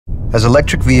As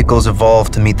electric vehicles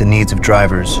evolve to meet the needs of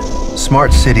drivers,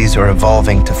 smart cities are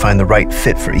evolving to find the right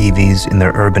fit for EVs in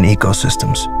their urban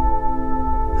ecosystems.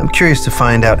 I'm curious to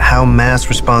find out how mass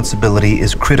responsibility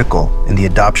is critical in the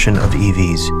adoption of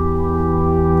EVs.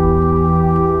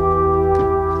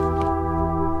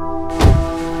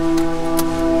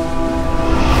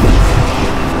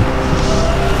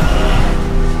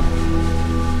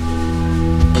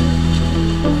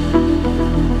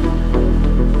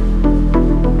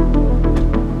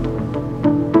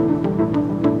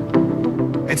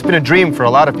 It's been a dream for a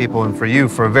lot of people and for you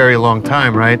for a very long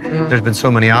time, right? There's been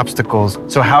so many obstacles.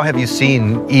 So how have you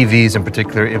seen EVs in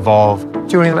particular evolve?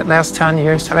 During the last 10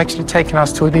 years have actually taken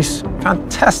us to this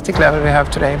fantastic level we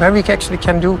have today, where we actually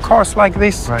can do cars like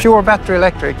this, pure battery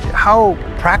electric. How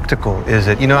practical is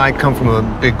it? You know, I come from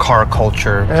a big car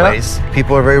culture place.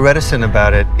 People are very reticent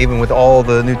about it. Even with all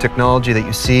the new technology that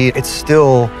you see, it's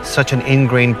still such an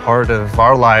ingrained part of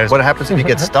our lives. What happens if you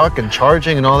get stuck and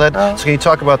charging and all that? So can you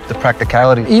talk about the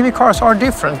practicality? EV cars are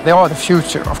different. They are the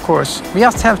future, of course. We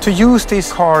just have to use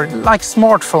this car like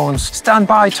smartphones.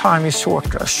 Standby time is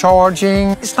shorter.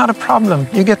 Charging, it's not a problem.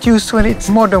 You get used to it. It's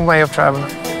a modern way of traveling.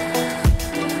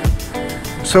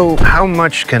 So how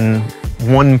much can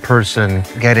one person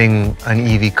getting an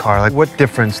EV car, like what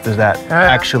difference does that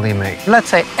actually make? Let's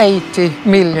say 80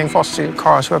 million fossil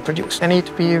cars were produced. They need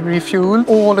to be refueled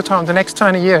all the time, the next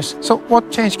 20 years. So what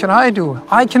change can I do?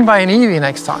 I can buy an EV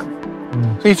next time.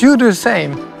 So if you do the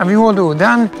same, and we all do,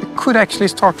 then it could actually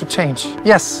start to change.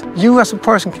 Yes, you as a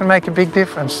person can make a big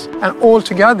difference. And all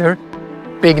together,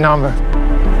 big number.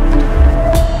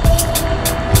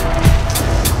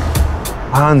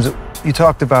 Hans, you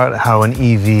talked about how an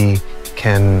EV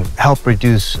can help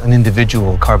reduce an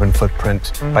individual carbon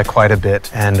footprint by quite a bit,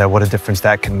 and what a difference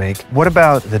that can make. What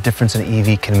about the difference an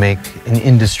EV can make in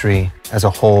industry as a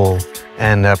whole,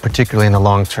 and particularly in the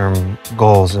long-term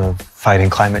goals of fighting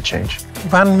climate change?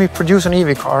 When we produce an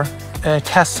EV car, it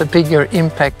has a bigger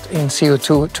impact in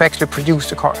CO2 to actually produce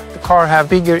the car. The car has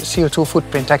bigger CO2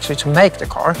 footprint actually to make the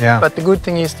car. But the good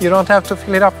thing is you don't have to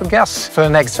fill it up with gas for the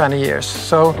next 20 years.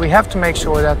 So we have to make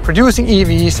sure that producing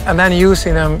EVs and then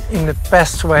using them in the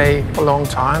best way for a long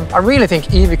time. I really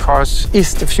think EV cars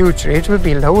is the future. It will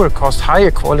be lower cost,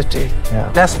 higher quality,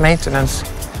 less maintenance.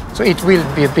 So it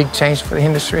will be a big change for the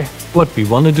industry. What we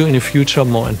want to do in the future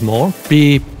more and more,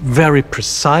 be very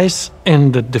precise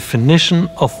in the definition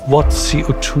of what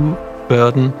CO2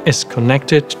 burden is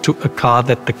connected to a car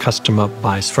that the customer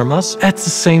buys from us. At the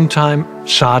same time,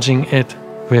 charging it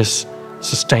with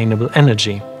sustainable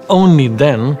energy. Only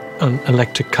then an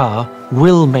electric car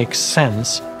will make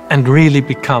sense and really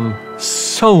become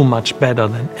so much better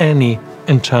than any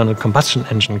internal combustion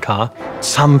engine car.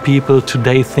 Some people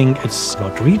today think it's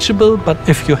not reachable, but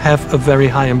if you have a very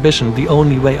high ambition, the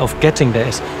only way of getting there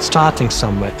is starting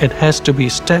somewhere. It has to be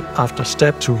step after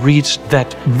step to reach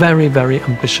that very, very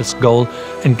ambitious goal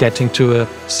in getting to a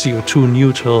CO2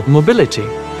 neutral mobility.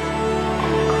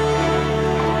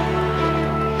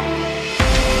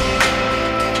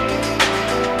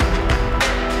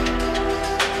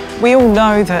 We all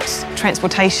know that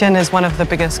transportation is one of the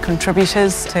biggest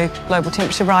contributors to global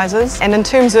temperature rises. And in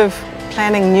terms of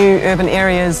planning new urban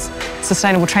areas,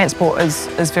 sustainable transport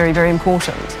is very, very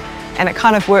important. And it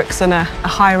kind of works in a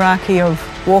hierarchy of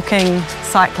walking,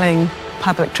 cycling,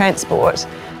 public transport.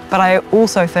 But I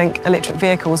also think electric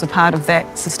vehicles are part of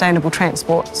that sustainable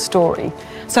transport story.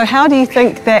 So how do you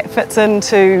think that fits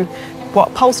into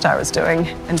what Polestar is doing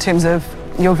in terms of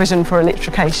your vision for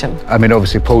electrification? I mean,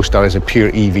 obviously Polestar is a pure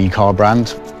EV car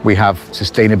brand. We have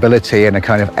sustainability and a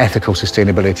kind of ethical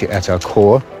sustainability at our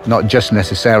core, not just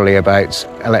necessarily about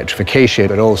electrification,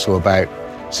 but also about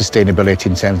sustainability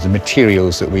in terms of the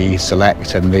materials that we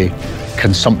select and the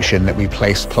consumption that we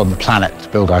place upon the planet to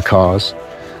build our cars.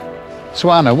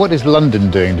 So Anna, what is London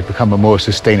doing to become a more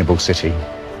sustainable city?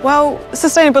 Well,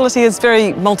 sustainability is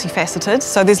very multifaceted,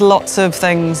 so there's lots of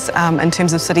things in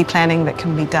terms of city planning that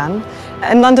can be done.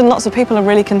 In London, lots of people are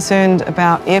really concerned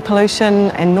about air pollution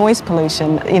and noise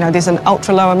pollution. You know, there's an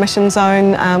ultra-low emission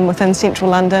zone within central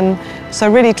London,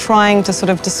 so really trying to sort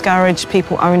of discourage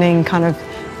people owning kind of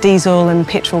diesel and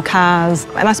petrol cars.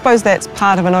 And I suppose that's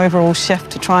part of an overall shift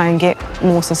to try and get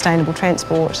more sustainable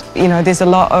transport. You know, there's a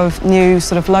lot of new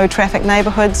sort of low traffic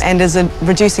neighbourhoods and is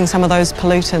reducing some of those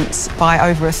pollutants by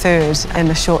over a third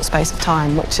in a short space of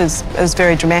time, which is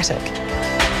very dramatic.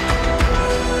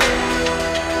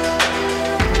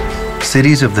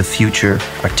 Cities of the future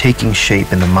are taking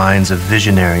shape in the minds of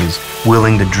visionaries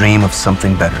willing to dream of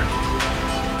something better.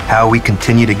 How we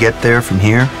continue to get there from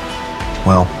here,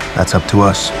 well, that's up to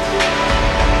us.